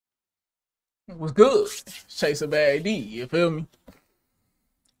Was good. Chase a bad D, you feel me?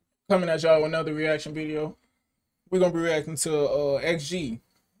 Coming at y'all with another reaction video. We're gonna be reacting to XG.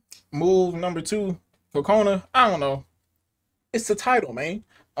 Move number 2, Cocona. I don't know. It's the title, man.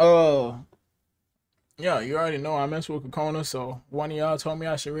 Yeah, you already know I mess with Cocona, so one of y'all told me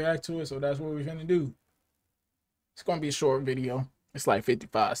I should react to it, so that's what we're gonna do. It's gonna be a short video. It's like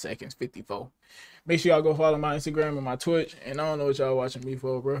 55 seconds, 54. Make sure y'all go follow my Instagram and my Twitch. And I don't know what y'all watching me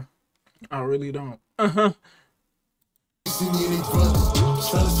for, bro. I really don't. Hold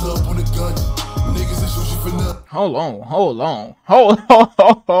on, hold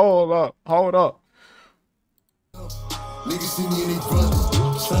on, hold up. Niggas see me and they run.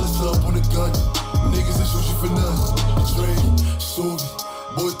 Silence up on the gun. Niggas that shoot you for nothing. Dre, Sobe,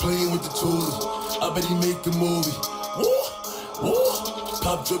 boys playing with the tools. I bet he make a movie. Woo, woo.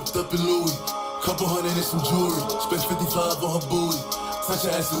 Pop dripped up in Louis. Couple hundred and some jewelry. Spent 55 on her booty. Touch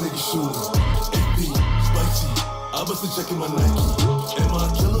her ass a nigga shooter. AP, spicy. I must have checking my Nike. And my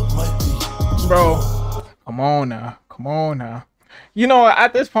killer might be. Bro, come on now. Come on now. You know,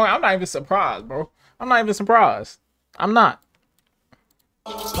 at this point, I'm not even surprised, bro. I'm not even surprised. I'm not.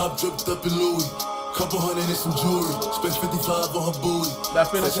 Pop dripped up in Louis. Couple hundred and some jewelry. Spent 55 on her booty.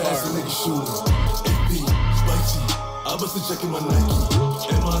 That finish fire. Touch her ass a nigga shooter. AP, spicy. I must have checking my Nike.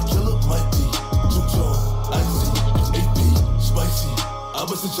 And my killer might be. Icy, AP, spicy. I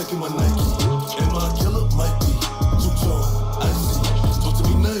wasn't checking my Nike. And my killer might be. Icy. Talk to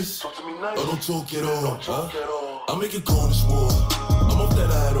me nice. Or don't talk at all. Huh? I make it corner small. I'm off that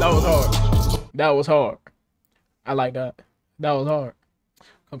ad. That was hard. That was hard. I like that. That was hard.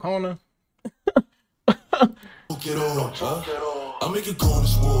 Cocona. Talk at all. Huh? I make it corner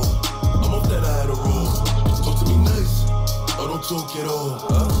small. I'm off that ad. Talk to me nice. Or don't talk at all.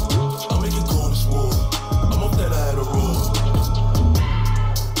 Huh? I make it corner small. I'm off that Adderall.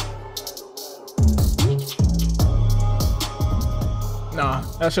 Nah,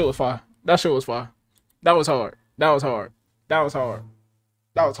 that shit was fire. That shit was fire. That was hard. That was hard. That was hard.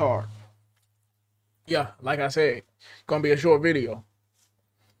 That was hard. Yeah, like I said, gonna be a short video.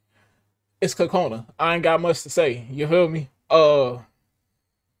 It's Cocona. I ain't got much to say. You feel me? That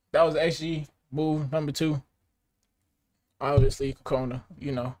was XG move number 2. Obviously, Cocona,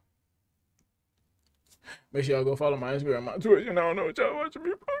 you know. Make sure y'all go follow my Instagram, my Twitch, and I don't know what y'all watching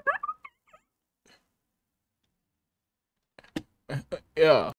me for. Yeah.